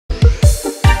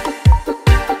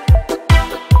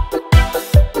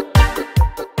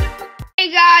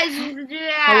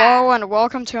Hello and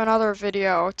welcome to another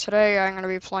video. Today I'm going to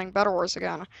be playing Bedwars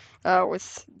again,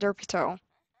 with Derpy Toe.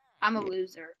 I'm a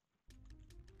loser.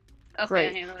 Okay, Great.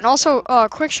 anyway, And also,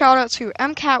 quick shout out to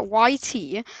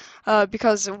MCATYT,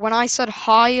 because when I said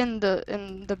hi in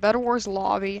the Bedwars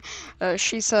lobby,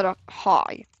 she said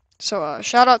hi. So,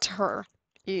 shout out to her.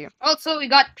 Yeah. Also, we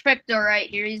got Crypto right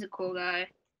here. He's a cool guy.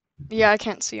 Yeah, I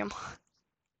can't see him.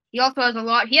 He also has a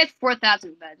lot. He has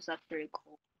 4,000 beds. That's pretty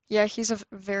cool. Yeah, he's a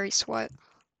very sweat.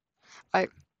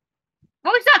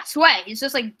 Well, he's not sweat. He's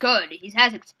just like good. He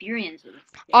has experience with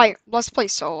it. Let's play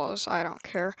solos. I don't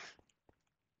care.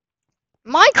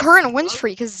 My current win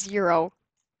streak is 0.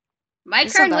 My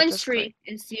current win streak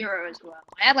is 0 as well.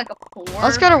 I have like a 4.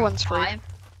 Let's get a win streak.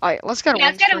 Alright, let's get a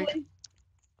win streak.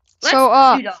 So,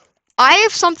 I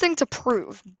have something to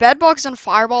prove. Bedbugs and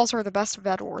fireballs are the best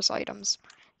Bedwars items,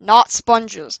 not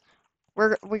sponges.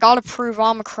 We gotta prove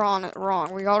Omicron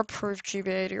wrong. We gotta prove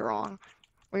GB80 wrong.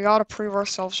 We gotta prove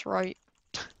ourselves right.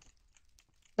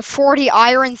 The 40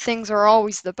 iron things are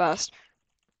always the best.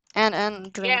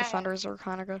 And Dream Defenders are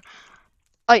kinda good.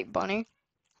 Alright, bunny.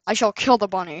 I shall kill the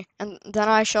bunny, and then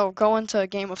I shall go into a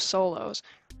game of solos.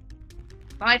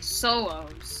 5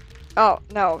 solos. Oh,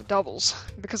 no, doubles.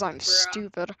 Because I'm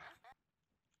stupid.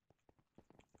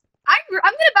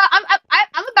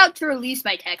 I'm about to release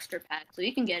my texture pack, so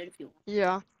you can get it if you want.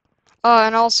 Yeah.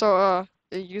 And also,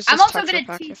 use this texture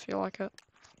pack if you like it.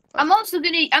 But I'm also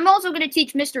gonna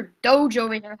teach Mr. Doge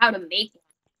over here how to make it,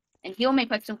 and he'll make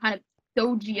like some kind of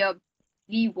Dogia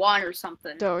V1 or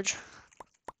something. Doge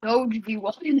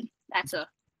V1. That's a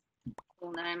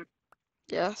cool name.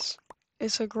 Yes,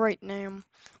 it's a great name.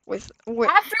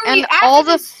 All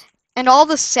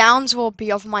the sounds will be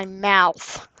of my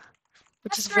mouth,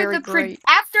 which is very great.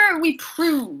 After we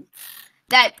prove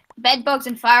that bedbugs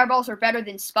and fireballs are better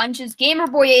than sponges,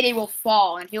 Gamerboy80 will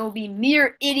fall, and he'll be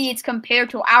mere idiots compared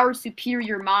to our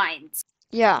superior minds.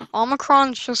 Yeah,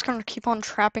 Omicron's just gonna keep on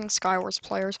trapping Skywars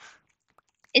players.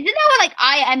 Isn't that what like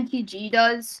IMTG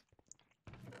does?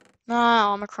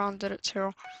 Nah, Omicron did it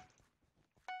too.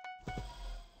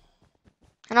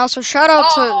 And also, shout out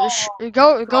to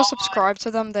go subscribe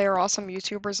to them. They are awesome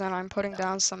YouTubers, and I'm putting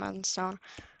down some endstone.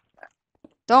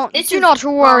 Do not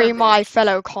worry, my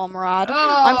fellow comrade.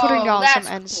 I'm putting down some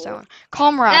endstone.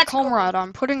 Comrade,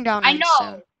 I'm putting down endstone.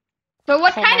 I know. So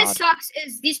what kind of sucks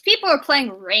is these people are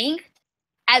playing ranked,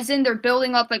 as in they're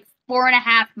building up like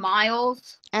 4.5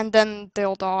 miles. And then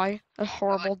they'll die a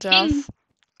horrible death.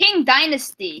 King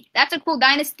Dynasty. That's a cool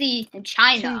dynasty in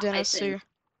China. King Dynasty.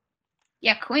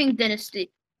 Yeah, Queen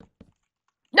Dynasty.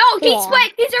 No, he's a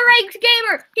ranked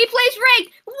gamer. He plays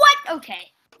ranked. What?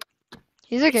 Okay.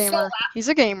 He's a gamer. He's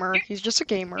a gamer. He's just a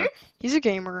gamer. He's a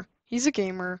gamer. He's a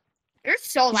gamer. You're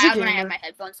so loud when I have my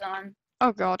headphones on.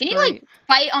 Oh god. Can you like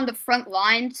fight on the front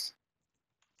lines?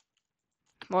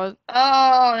 What?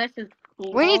 Oh, this is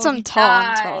cool. We need some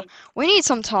Taunta. We need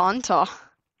some Taunta.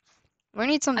 We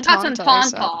need some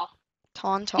Taunta.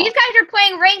 Taunta. These guys are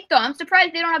playing ranked though. I'm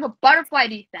surprised they don't have a butterfly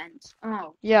defense.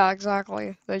 Oh. Yeah,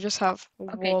 exactly. They just have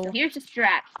wool. Okay, so here's the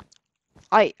strat.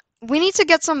 We need to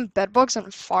get some bedbugs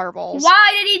and fireballs. Why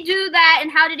did he do that,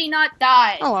 and how did he not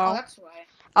die? Hello. Oh, that's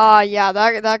why. Yeah,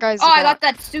 that guy's. Oh, I got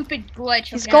that stupid glitch.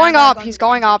 He's going up. He's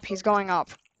going up. He's going up.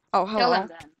 Oh, hello. Kill him,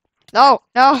 then. No.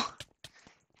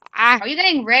 Ah. Are you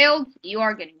getting railed? You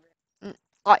are getting railed.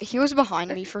 He was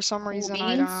behind me for some reason.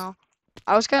 I don't know.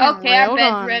 I was getting railed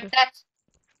on. Okay, that's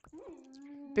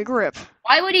big rip.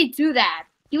 Why would he do that?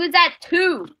 He was at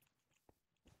 2.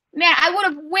 Man, I would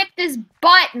have whipped his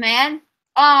butt, man.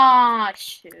 Oh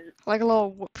shoot! Like a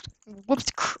little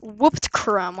whooped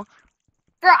crumb.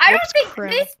 Bro, I don't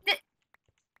think this.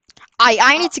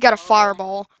 I need to get a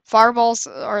fireball. Fireballs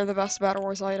are the best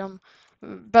Bedwars item.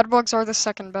 Bedbugs are the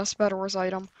second best Bedwars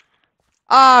item.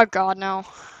 Ah, god no.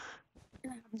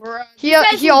 Bro, he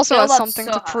also has something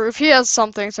to prove. He has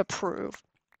something to prove.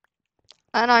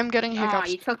 And I'm getting hiccups.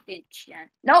 You took the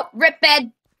chance. Nope, rip bed,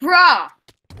 bruh.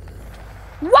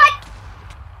 What?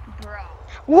 Bro.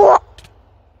 What?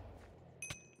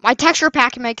 My texture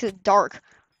pack makes it dark.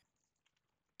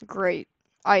 Great.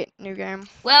 New game.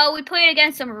 Well, we played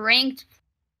against some ranked.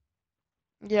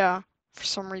 Yeah, for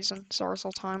some reason.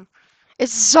 Zarzal time.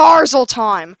 It's Zarzal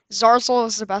time! Zarzal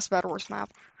is the best Bedwars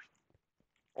map.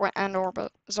 And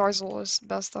Orbit. Zarzal is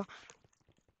best though.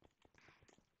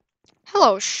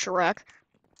 Hello, Shrek.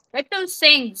 Crypto's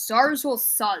saying Zarzal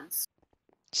suds.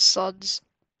 Suds.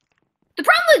 The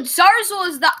problem with Zarzal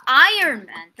is the iron,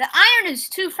 man. The iron is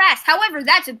too fast. However,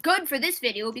 that's good for this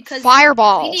video because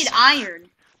fireballs. We need iron.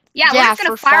 Yeah, we're just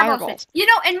gonna fireballs. You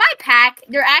know, in my pack,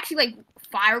 there are actually like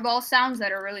fireball sounds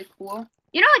that are really cool.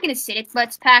 You know, like in a Acidic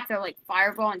Let's pack, they're like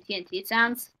fireball and TNT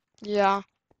sounds. Yeah.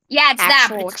 Yeah, it's that,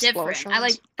 but Actual it's different. I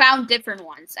explosions. found different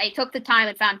ones. I took the time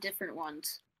and found different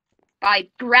ones by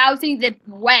browsing the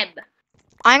web.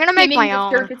 I'm gonna make my the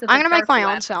own. surface of I'm the gonna make my dark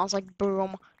own web. sounds like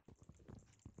boom.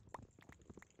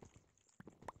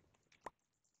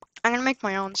 I'm gonna make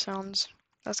my own sounds.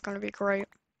 That's gonna be great.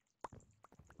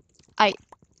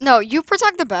 No, you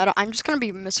protect the bed. I'm just gonna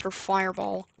be Mr.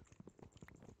 Fireball.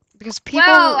 Because people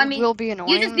Well, I mean, will be annoying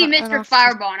you just be Mr. enough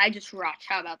Fireball and I just rush.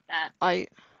 How about that?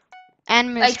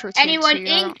 And Like, Mr. anyone TNT.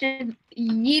 ink, just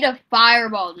yeet a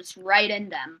fireball just right in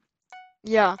them.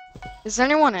 Yeah. Is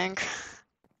anyone ink?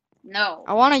 No.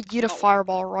 I want to yeet a No.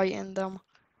 fireball right in them.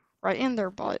 Right in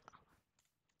their butt.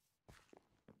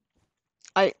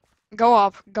 Go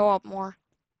up more.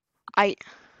 I'm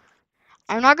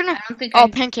not gonna. I don't think Oh,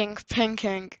 pinking.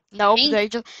 Nope,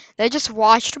 Pink? they just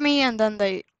watched me and then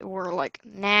they were like,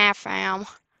 nah, fam.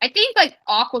 I think like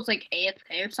Aqua's like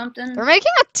AFK or something. They're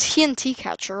making a TNT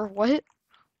catcher. What?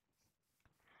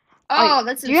 Oh,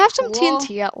 this is Do you have cool. some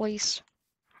TNT at least?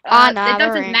 Nah, it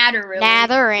doesn't matter really. Nah,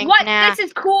 they're ink. What? Nah. This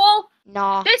is cool.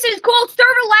 Nah. This is cool. Server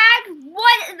lag.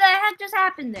 What the heck just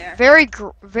happened there? Very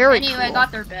cool. Anyway, I got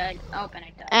their bed. Oh, and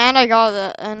I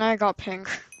died. And I got pink.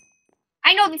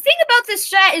 I know, the thing about this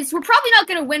chat is we're probably not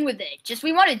gonna win with it. Just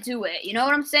we want to do it. You know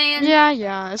what I'm saying?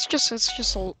 Yeah. It's just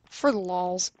for the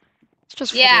lols. It's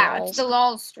just for the lols. It's the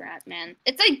lol strat, man.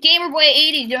 It's like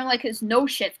Gamerboy80 doing like his no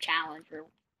shift challenge or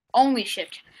only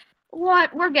shift.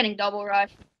 What? We're getting double rush.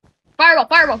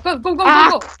 Fireball!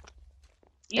 Go!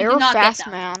 They were fast,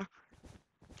 man.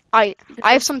 I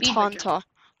have some Tanta.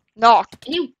 No.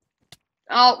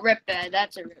 Oh, rip bed.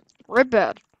 That's a rip. Rip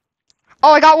bed.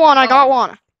 Oh, I got one.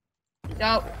 Go.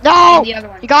 No! The other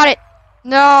one. You got it.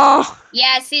 No.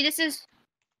 Yeah, see, this is...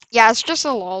 Yeah, it's just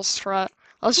a lol strat.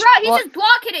 Bro, he's just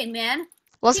block hitting, man.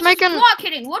 Block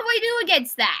hitting. What do I do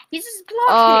against that? He's just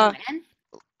block hitting, man.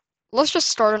 Let's just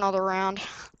start another round.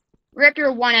 Rip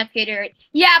your 1 FKDR.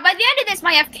 Yeah, by the end of this,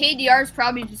 my FKDR is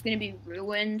probably just gonna be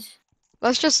ruined.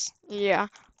 Let's just do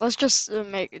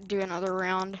another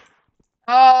round.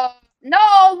 No,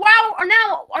 wow,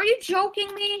 now, are you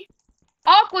joking me?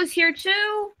 Aqua's here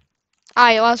too?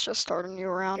 Let's just start a new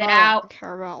round. Get I out. don't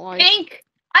care about life. Pink,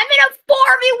 I'm in a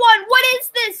 4v1, what is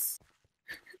this?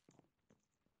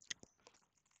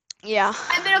 Yeah.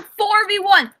 I'm in a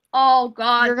 4v1. Oh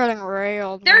god. You're getting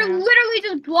railed. They're man. literally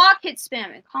just block hit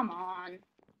spamming. Come on.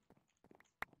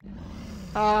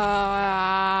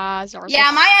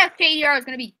 Yeah, my FKDR is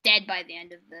gonna be dead by the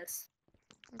end of this.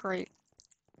 Great.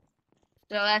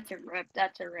 So that's a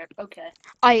rip. Okay.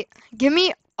 Give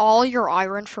me all your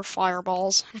iron for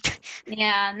fireballs.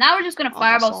 Yeah, now we're just gonna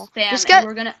fireball spam. Just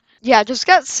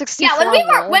get 64.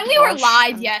 Yeah, when we were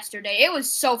live yesterday, it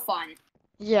was so fun.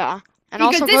 Yeah. And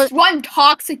because also this one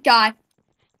toxic guy.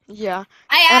 Yeah.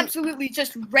 I absolutely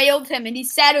just railed him, and he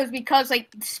said it was because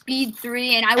like speed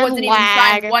 3, and I wasn't even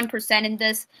trying 1% in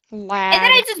this. Lag. And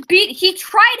then I just he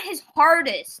tried his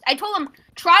hardest. I told him,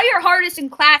 try your hardest in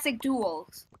classic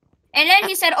duels. And then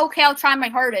he said, okay, I'll try my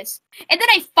hardest. And then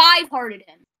I 5-hearted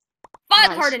him.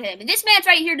 5-hearted him. And this man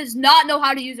right here does not know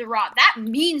how to use a rod. That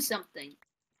means something.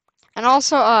 And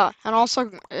also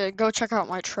go check out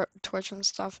my Twitch and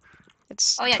stuff.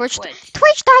 It's Twitch.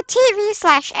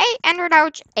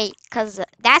 Twitch.tv/8underdog8, because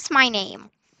that's my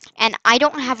name. And I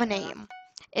don't have a name.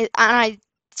 And I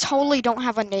totally don't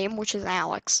have a name, which is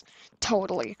Alex.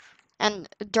 Totally. And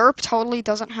Derp totally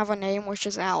doesn't have a name, which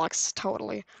is Alex.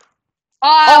 Totally.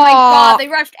 Oh my god, they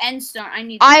rushed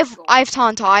Endstone. I have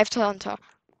Tanta.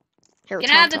 Here,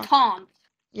 can I have the taunt?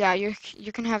 Yeah, you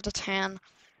can have the tan.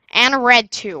 And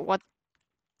red too. What?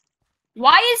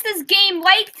 Why is this game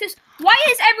like this? Why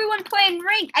is everyone playing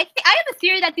rank? I have a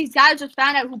theory that these guys just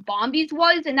found out who Bombies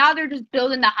was, and now they're just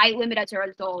building the height limit as a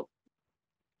result.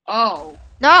 Oh.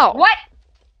 No. What?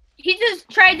 He just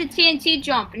tried to TNT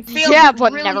jump and failed. Yeah,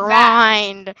 but really never bad.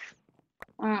 mind.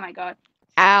 Oh my god.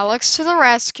 Alex to the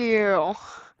rescue.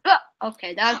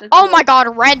 Okay, that was. Oh my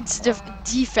god, Red's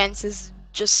defense is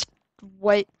just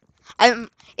what?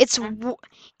 It's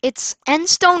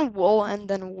endstone, wool, and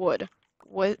then wood.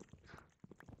 What?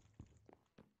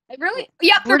 Really?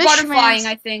 Yep, they're butterflying.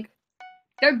 I think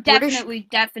they're definitely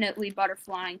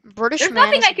butterflying. There's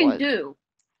nothing I can do.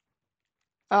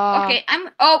 Okay,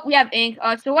 Oh, we have ink.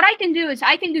 So what I can do is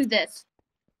I can do this.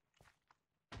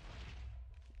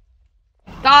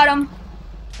 Got him.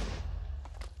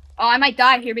 Oh, I might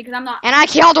die here because I'm not. And I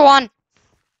killed one.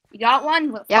 You got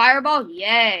one? With fireball?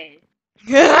 Yay.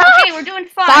 Okay, we're doing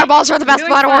fine. Fireballs are the best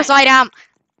Bedwars item.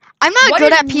 I'm not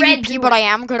good at PvP, doing? but I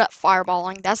am good at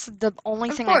fireballing. That's the only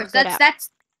thing I'm good at.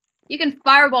 You can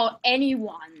fireball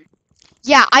anyone.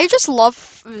 Yeah, I just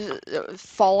love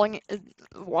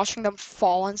watching them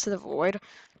fall into the void.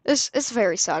 It's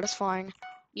very satisfying.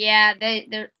 Yeah,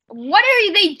 they're. What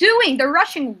are they doing? They're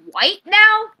rushing white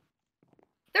now.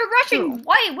 They're rushing Who?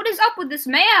 white. What is up with this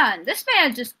man? This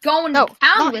man's just going to No,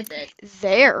 town not with it.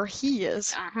 there. He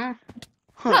is. Uh-huh.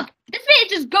 Huh. Look, this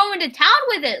man's just going to town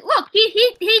with it. Look,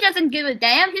 he doesn't give a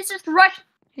damn. He's just rushing.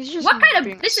 He's just What kind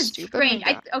being of? This is stupid strange.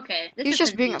 man. Okay, this He's is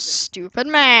just being a confusing. stupid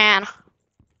man.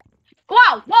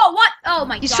 Wow! Whoa! What? Oh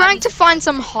my god! He's trying to find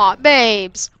some hot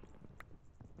babes.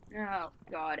 Oh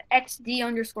god.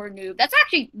 XD_noob. That's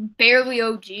actually barely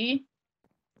OG.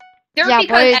 Yeah,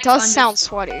 but it does sound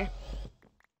sweaty.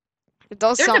 It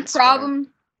does sound There's a problem.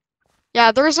 Sweaty.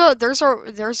 Yeah, there's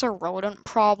a rodent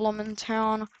problem in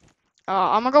town.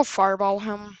 I'm gonna go fireball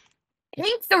him.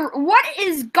 What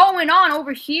is going on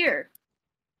over here?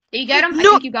 Did you get him? No. I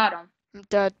think you got him.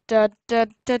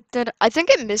 I think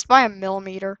it missed by a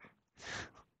millimeter.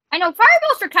 I know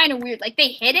fireballs are kind of weird. Like they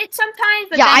hit it sometimes.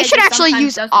 But yeah, then I should actually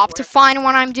use Optifine Optifine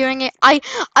when I'm doing it. I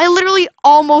literally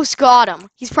almost got him.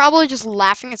 He's probably just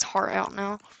laughing his heart out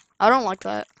now. I don't like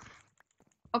that.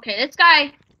 Okay, this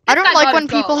guy. I don't like when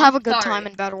people have a good time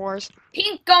in Bed Wars.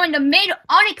 Pink going to mid,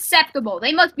 unacceptable.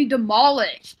 They must be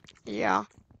demolished. Yeah.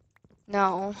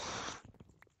 No.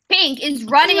 Pink is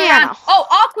running around. Oh,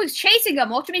 Aqua's chasing them,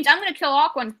 which means I'm gonna kill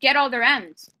Aqua and get all their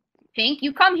ends. Pink,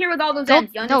 you come here with all those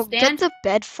ends. You understand? No, get the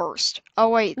bed first. Oh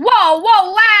wait. Whoa,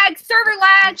 lag, server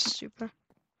lag. I'm stupid.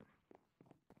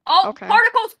 Oh, okay.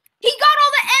 Particles. He got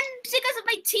all the ends because of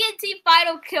my TNT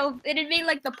final kill. It had made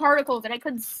like the particles that I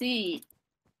couldn't see.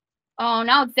 Oh,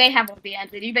 now they have all the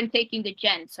ends. You've been taking the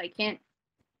gen, so I can't.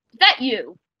 Is that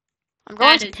you? I'm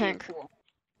going to pink. Cool.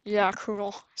 Yeah,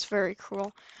 cool. It's very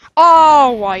cool.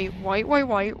 Oh, white. Oh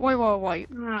god. White.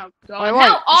 Now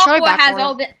Aqua has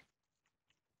all the.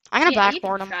 I'm gonna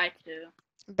backboard him. Try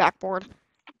to. Backboard.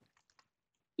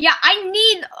 Yeah, I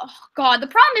need. Oh god, the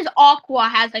problem is Aqua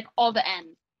has like all the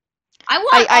M's. I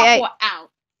want Aqua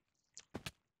out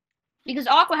because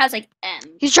Aqua has like M.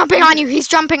 He's jumping on you. He's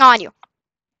jumping on you.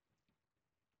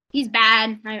 He's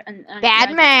bad.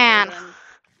 Bad man.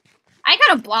 I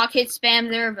got a block hit spam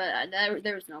there, but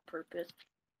there was no purpose.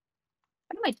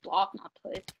 How did my block not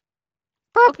play?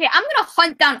 Okay, I'm gonna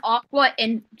hunt down Aqua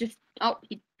and just. Oh,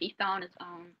 he found his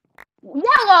own.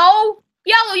 Yellow,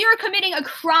 you're committing a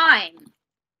crime.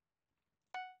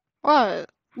 What?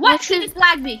 What? He just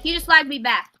lagged me. He just lagged me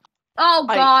back. Oh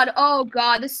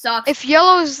god, this sucks. If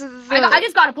yellow's I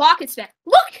just got a block hit spam.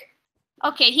 Look.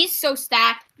 Okay, he's so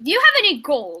stacked. Do you have any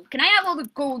gold? Can I have all the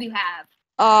gold you have?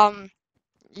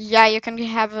 Yeah, you can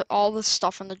have all the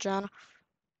stuff in the gen.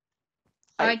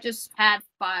 I just had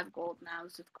 5 gold now.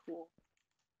 This is cool.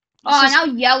 Oh, now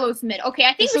yellow's mid. Okay,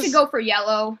 I think we should go for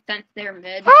yellow since they're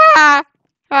mid. I'm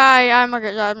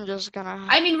just gonna.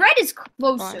 I mean, red is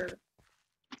closer.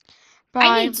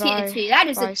 I need TNT. That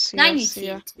is a 90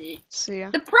 TNT. See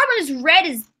ya. The problem is red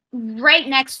is right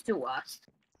next to us.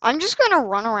 I'm just gonna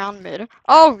run around mid.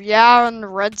 Oh yeah, and the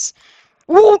red's.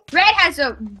 Whoop! Red has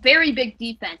a very big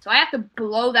defense, so I have to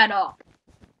blow that up.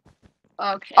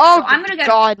 Okay. Oh, so I'm gonna get.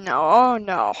 God, no! Oh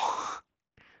no!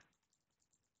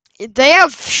 They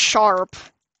have sharp,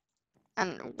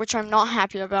 and which I'm not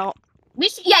happy about. You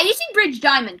see bridge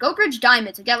diamond. Go bridge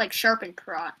diamond to get like sharp and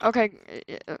prot. Okay.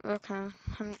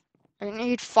 I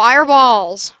need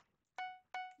fireballs.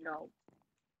 No.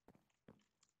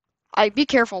 Be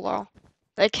careful though.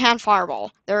 They can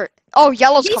fireball.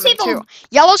 Yellow's coming too.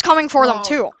 Yellow's coming for them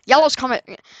too. Yellow's coming.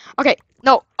 Okay,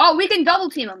 no. Oh, we can double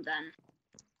team them then.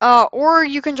 Or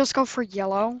you can just go for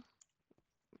yellow.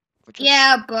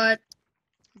 Yeah, but.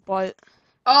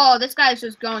 Oh, this guy's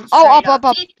just going straight up.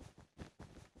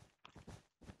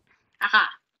 Aha.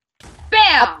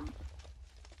 Bam!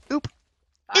 Up.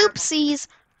 Oopsies.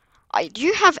 Do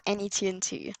you have any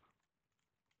TNT?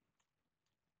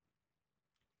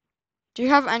 Do you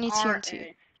have any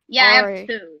TNT? Yeah, I have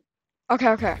 2.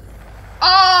 Okay.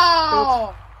 Oh!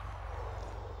 Oops.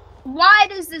 Why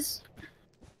does this...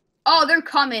 Oh, they're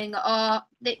coming.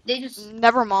 They just...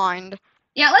 Never mind.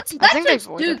 Yeah, let's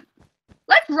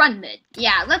run mid.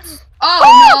 Yeah, let's...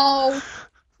 Oh, no!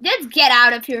 Let's get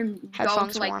out of here and go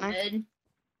to, like, mid.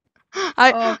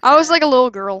 I was like a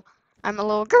little girl. I'm a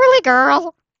little girly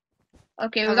girl.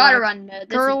 Okay, we gotta run mid.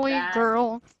 This girly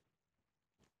girl.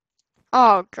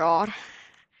 Oh god.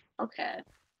 Okay.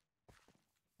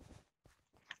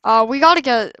 We gotta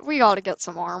get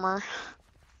some armor.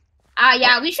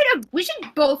 Yeah, we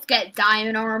should both get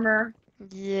diamond armor.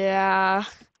 Yeah.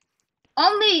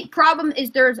 Only problem is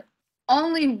there's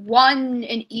only one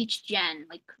in each gen,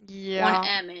 like yeah.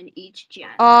 1M in each gen.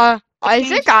 I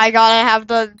think I gotta have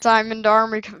the diamond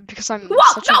armor because I'm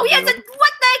such a no, he has noob.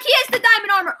 what the heck? He has the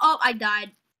diamond armor. Oh, I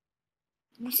died.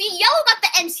 See, yellow got the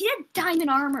MC diamond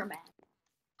armor, man.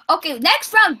 Okay,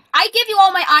 next round, I give you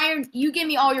all my iron, you give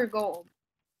me all your gold.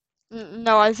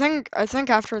 No, I think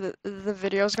after the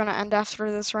video's gonna end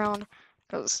after this round,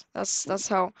 because that's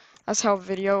how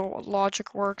video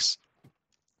logic works.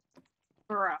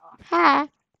 Bro. Ha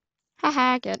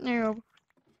ha, get noob.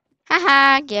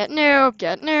 Ha get noob,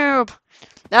 get noob.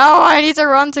 No, I need to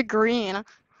run to green.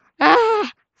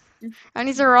 Ah, I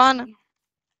need to run.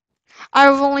 I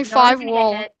have only 5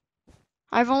 wool.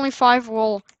 I have only 5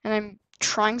 wool, and I'm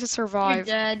trying to survive. You're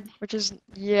dead. Which is,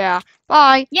 yeah.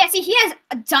 Bye. Yeah, see, he has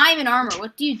a diamond armor.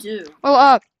 What do you do?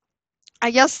 Well,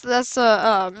 I guess that's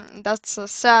a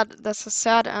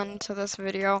sad end to this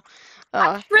video.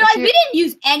 We didn't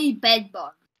use any bed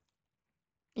bugs.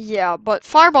 Yeah, but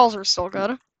fireballs are still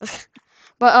good.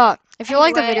 But if you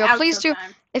like the video, please do.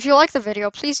 If you like the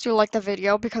video, please do like the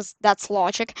video because that's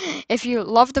logic. If you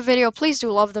love the video, please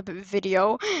do love the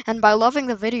video, and by loving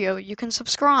the video, you can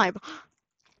subscribe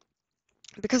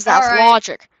because that's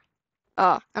logic.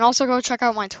 And also go check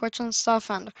out my Twitch and stuff,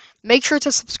 and make sure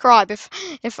to subscribe.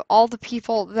 If all the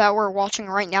people that we're watching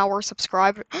right now were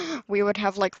subscribed, we would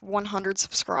have like 100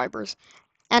 subscribers.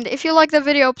 And if you like the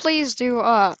video, please do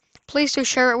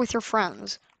share it with your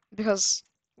friends because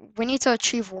we need to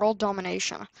achieve world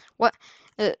domination. What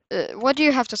do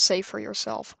you have to say for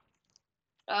yourself?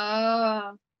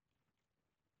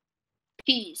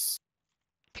 Peace.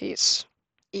 Peace.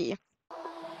 E.